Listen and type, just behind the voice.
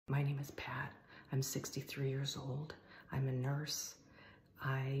My name is Pat. I'm 63 years old. I'm a nurse.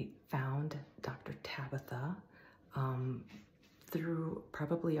 I found Dr. Tabitha through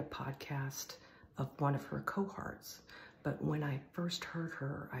probably a podcast of one of her cohorts. But when I first heard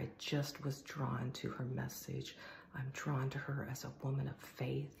her, I just was drawn to her message. I'm drawn to her as a woman of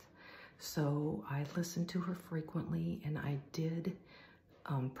faith. So I listened to her frequently, and I did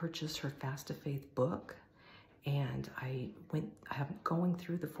purchase her Fast to Faith book. And I'm going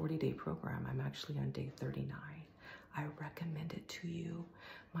through the 40-day program. I'm actually on day 39. I recommend it to you.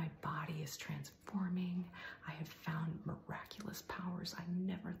 My body is transforming. I have found miraculous powers I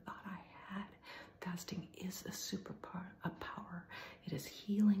never thought I had. Fasting is a superpower. It is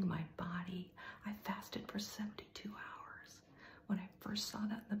healing my body. I fasted for 72 hours. When I first saw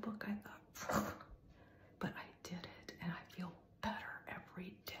that in the book, I thought, but I did it, and I feel better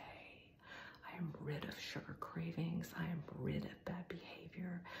every day. I am rid of sugar cravings. I am rid of bad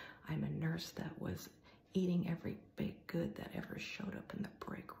behavior. I'm a nurse that was eating every baked good that ever showed up in the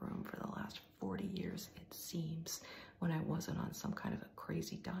break room for the last 40 years, it seems, when I wasn't on some kind of a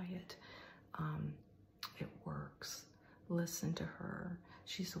crazy diet. It works. Listen to her.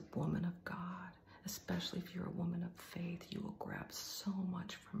 She's a woman of God. Especially if you're a woman of faith, you will grab so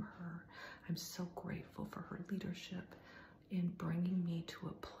much from her. I'm so grateful for her leadership in bringing me to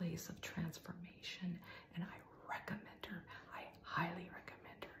a place of transformation, and I recommend her. I highly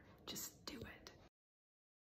recommend her. Just